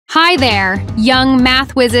Hi there, young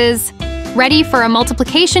math whizzes! Ready for a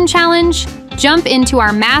multiplication challenge? Jump into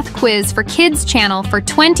our math quiz for kids channel for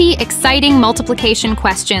 20 exciting multiplication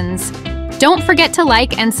questions. Don't forget to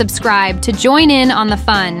like and subscribe to join in on the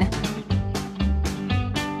fun.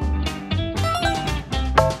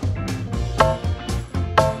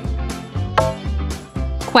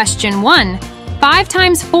 Question 1. 5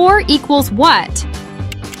 times 4 equals what?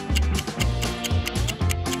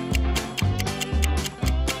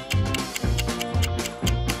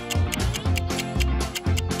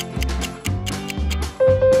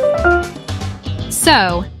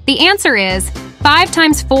 So, the answer is 5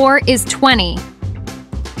 times 4 is 20.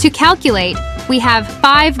 To calculate, we have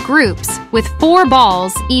 5 groups with 4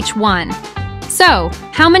 balls each one. So,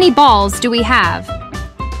 how many balls do we have?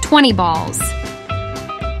 20 balls.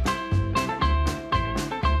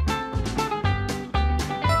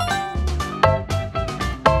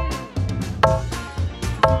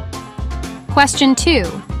 Question 2.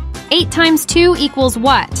 8 times 2 equals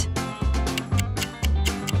what?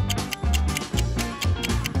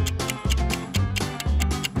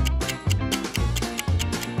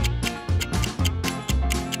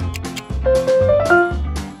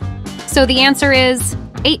 So the answer is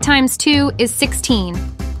 8 times 2 is 16.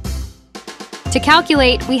 To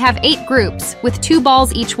calculate, we have 8 groups with 2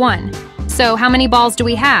 balls each one. So how many balls do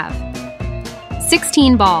we have?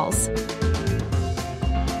 16 balls.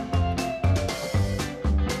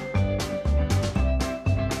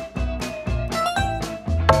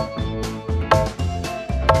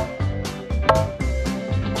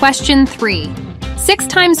 Question 3. 6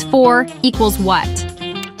 times 4 equals what?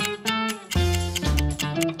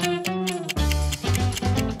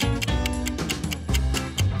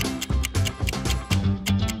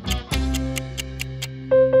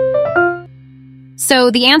 So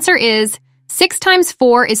the answer is 6 times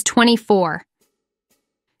 4 is 24.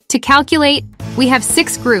 To calculate, we have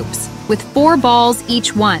 6 groups with 4 balls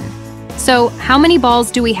each one. So how many balls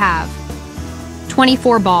do we have?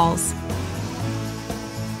 24 balls.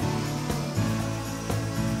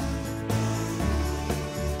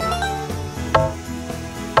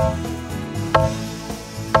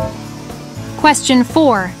 Question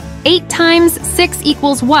 4. 8 times 6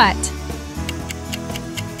 equals what?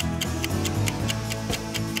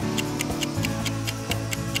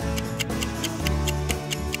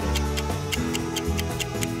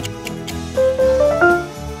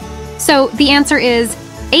 So the answer is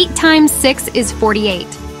 8 times 6 is 48.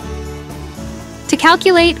 To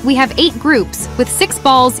calculate, we have 8 groups with 6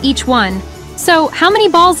 balls each one. So how many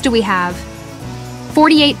balls do we have?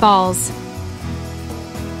 48 balls.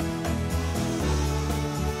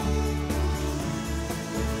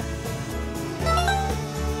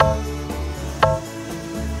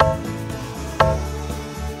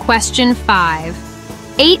 Question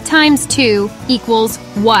 5. 8 times 2 equals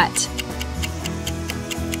what?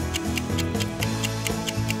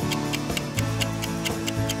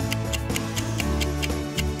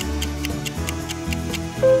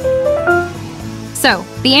 So,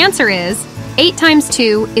 the answer is 8 times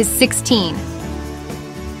 2 is 16.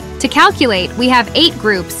 To calculate, we have 8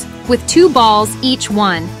 groups with 2 balls each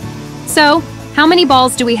one. So, how many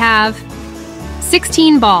balls do we have?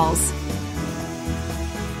 16 balls.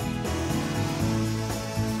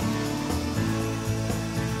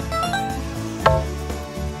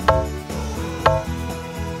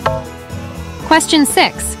 Question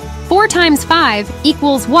 6. 4 times 5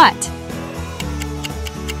 equals what?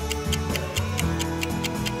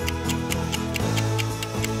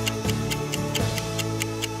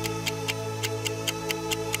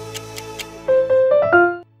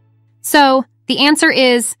 So, the answer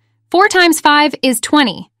is 4 times 5 is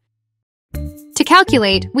 20. To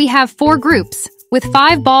calculate, we have 4 groups with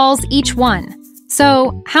 5 balls each one.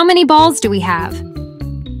 So, how many balls do we have?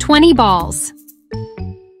 20 balls.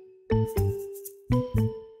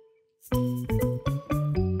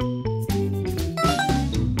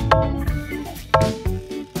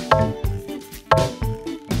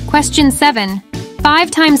 Question 7.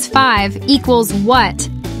 5 times 5 equals what?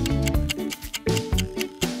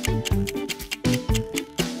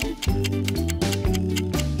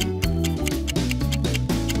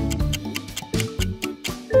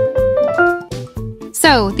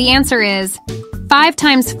 So, the answer is 5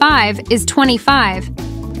 times 5 is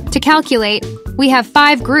 25. To calculate, we have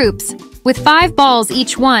 5 groups with 5 balls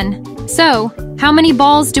each one. So, how many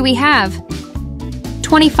balls do we have?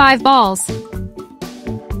 25 balls.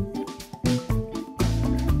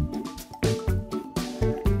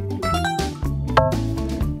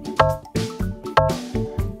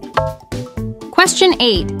 Question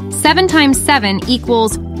 8. 7 times 7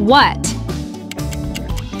 equals what?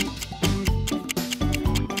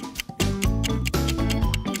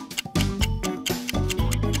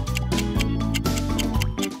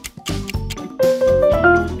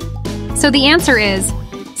 So the answer is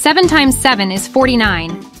 7 times 7 is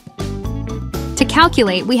 49. To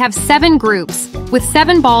calculate, we have 7 groups with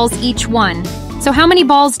 7 balls each one. So how many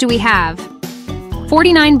balls do we have?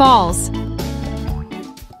 49 balls.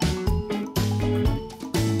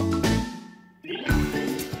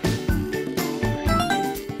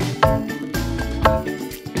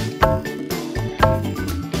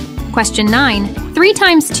 Question 9. 3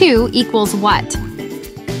 times 2 equals what?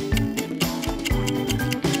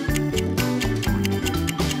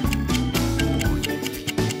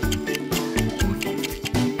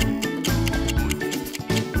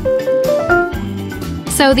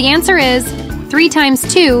 So the answer is 3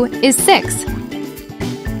 times 2 is 6.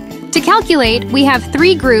 To calculate, we have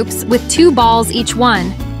 3 groups with 2 balls each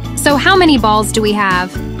one. So how many balls do we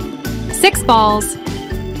have? 6 balls.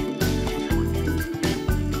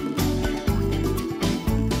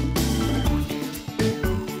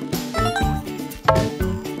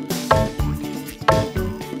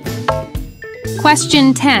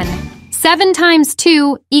 Question 10. 7 times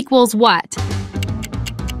 2 equals what?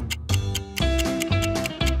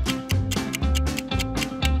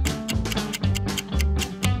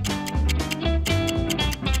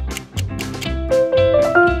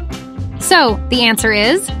 So, the answer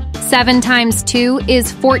is 7 times 2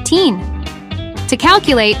 is 14. To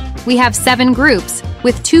calculate, we have 7 groups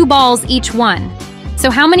with 2 balls each one. So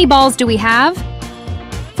how many balls do we have?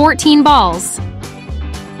 14 balls.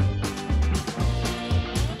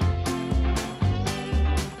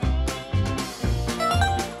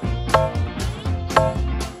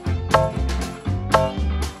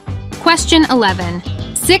 Question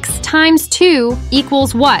 11. 6 times 2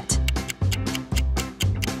 equals what?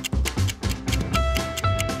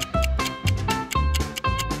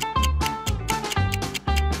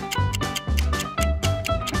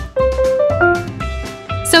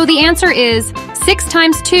 So the answer is 6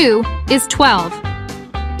 times 2 is 12.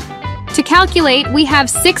 To calculate, we have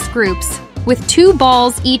 6 groups with 2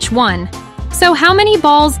 balls each one. So how many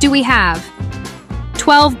balls do we have?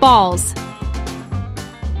 12 balls.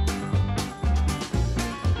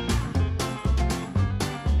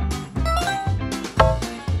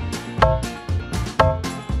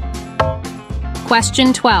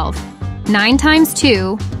 Question 12. 9 times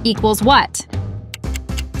 2 equals what?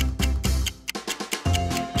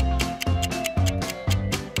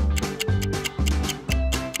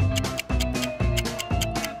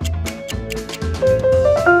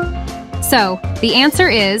 So, the answer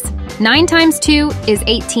is 9 times 2 is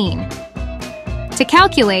 18. To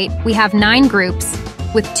calculate, we have 9 groups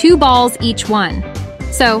with 2 balls each one.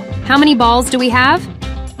 So, how many balls do we have?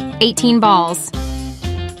 18 balls.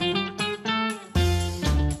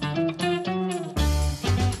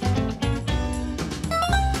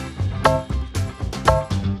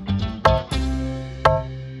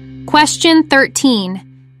 Question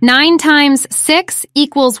 13. 9 times 6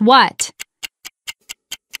 equals what?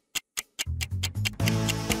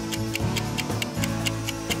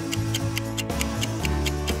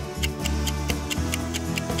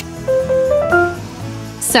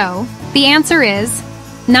 So, the answer is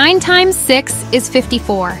 9 times 6 is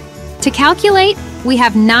 54. To calculate, we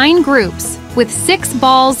have 9 groups with 6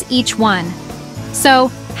 balls each one. So,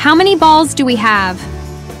 how many balls do we have?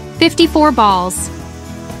 54 balls.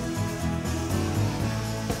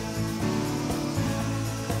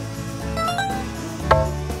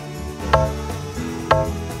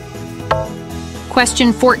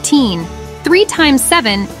 Question 14. 3 times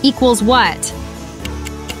 7 equals what?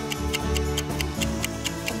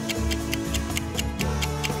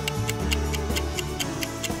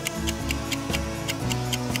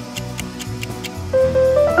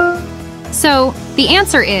 So, the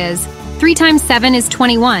answer is 3 times 7 is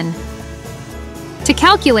 21. To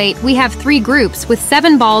calculate, we have 3 groups with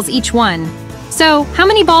 7 balls each one. So, how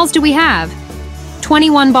many balls do we have?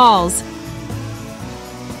 21 balls.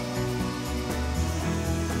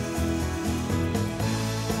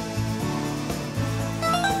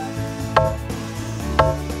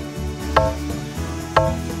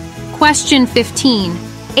 Question 15.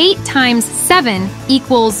 8 times 7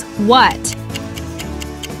 equals what?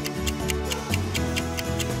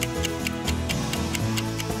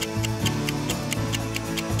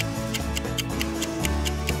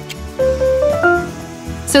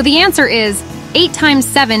 So the answer is 8 times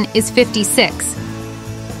 7 is 56.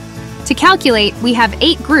 To calculate, we have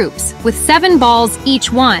 8 groups with 7 balls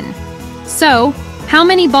each one. So, how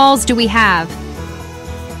many balls do we have?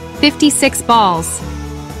 56 balls.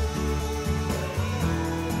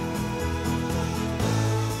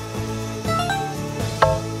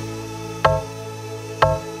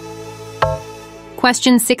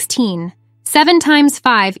 Question 16. 7 times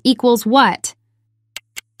 5 equals what?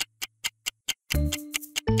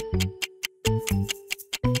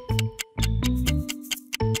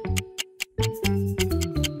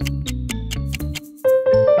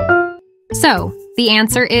 So, the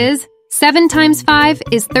answer is 7 times 5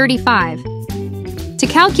 is 35. To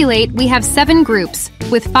calculate, we have 7 groups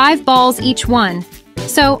with 5 balls each one.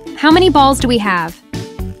 So, how many balls do we have?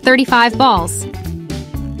 35 balls.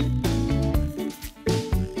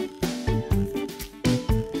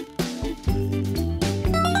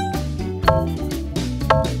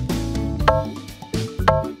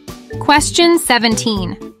 Question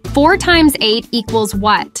 17. 4 times 8 equals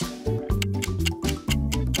what?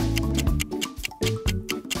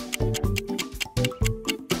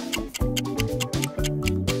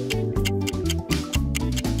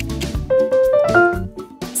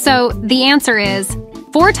 So, the answer is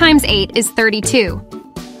 4 times 8 is 32.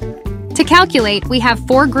 To calculate, we have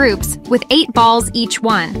 4 groups with 8 balls each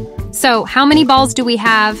one. So, how many balls do we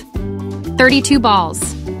have? 32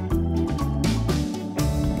 balls.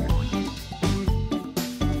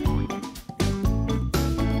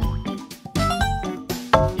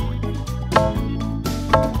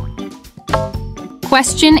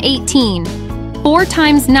 Question 18. 4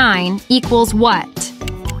 times 9 equals what?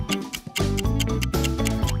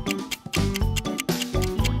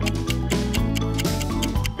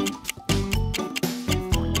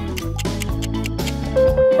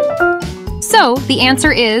 So, the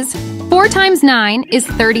answer is 4 times 9 is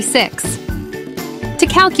 36. To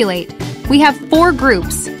calculate, we have 4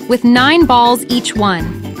 groups with 9 balls each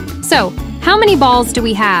one. So, how many balls do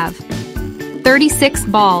we have? 36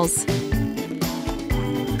 balls.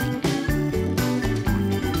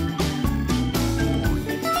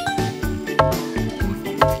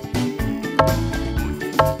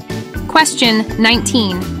 Question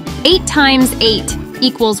 19. 8 times 8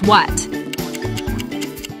 equals what?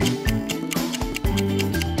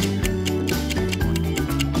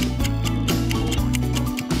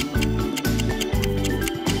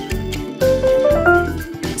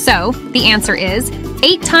 So, the answer is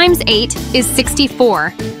 8 times 8 is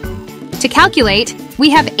 64. To calculate,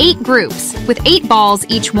 we have 8 groups with 8 balls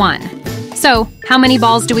each one. So, how many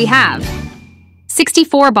balls do we have?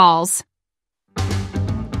 64 balls.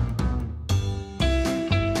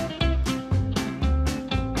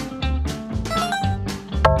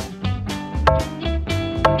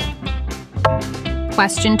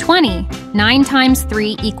 Question 20. 9 times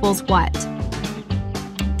 3 equals what?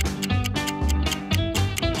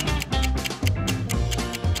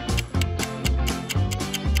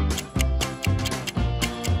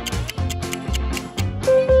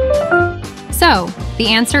 So, the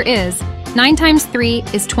answer is 9 times 3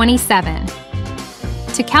 is 27.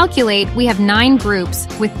 To calculate, we have 9 groups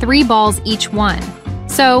with 3 balls each one.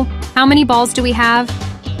 So, how many balls do we have?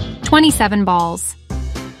 27 balls.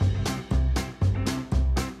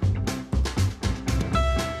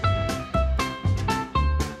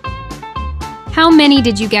 How many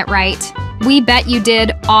did you get right? We bet you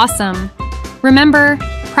did awesome. Remember,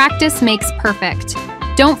 practice makes perfect.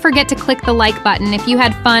 Don't forget to click the like button if you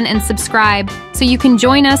had fun and subscribe so you can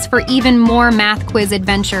join us for even more math quiz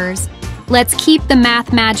adventures. Let's keep the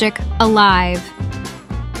math magic alive.